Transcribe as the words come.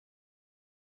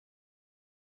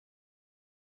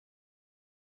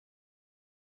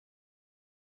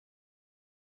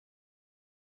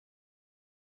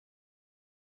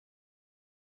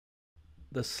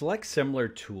The select similar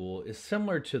tool is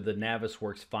similar to the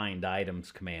Navisworks find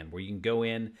items command, where you can go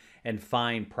in and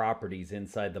find properties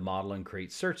inside the model and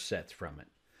create search sets from it.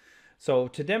 So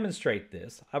to demonstrate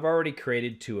this, I've already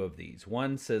created two of these.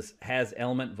 One says has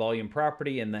element volume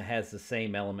property and that has the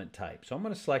same element type. So I'm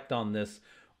going to select on this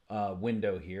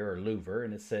window here, or louver,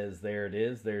 and it says there it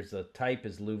is. There's a type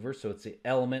is louver, so it's the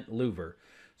element louver.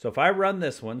 So if I run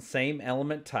this one, same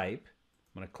element type,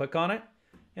 I'm going to click on it,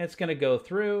 and it's going to go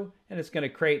through and it's going to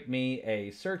create me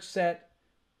a search set.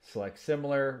 Select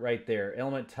similar right there.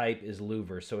 Element type is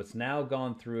louver. So it's now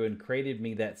gone through and created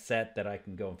me that set that I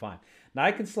can go and find. Now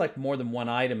I can select more than one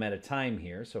item at a time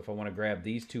here. So if I want to grab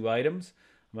these two items,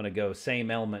 I'm going to go same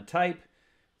element type.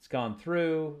 It's gone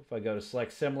through. If I go to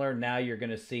select similar, now you're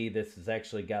going to see this has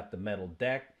actually got the metal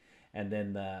deck and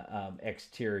then the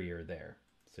exterior there.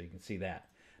 So you can see that.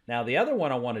 Now the other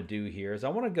one I want to do here is I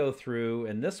want to go through,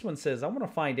 and this one says I want to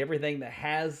find everything that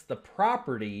has the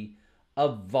property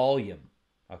of volume.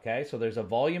 Okay, so there's a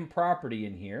volume property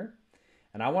in here,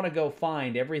 and I want to go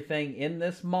find everything in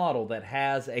this model that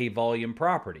has a volume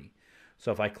property.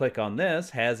 So if I click on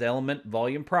this, has element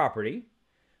volume property,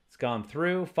 it's gone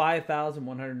through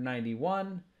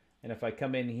 5,191, and if I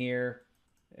come in here,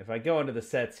 if I go into the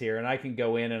sets here, and I can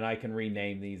go in and I can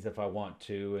rename these if I want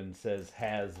to, and it says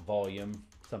has volume,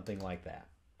 something like that.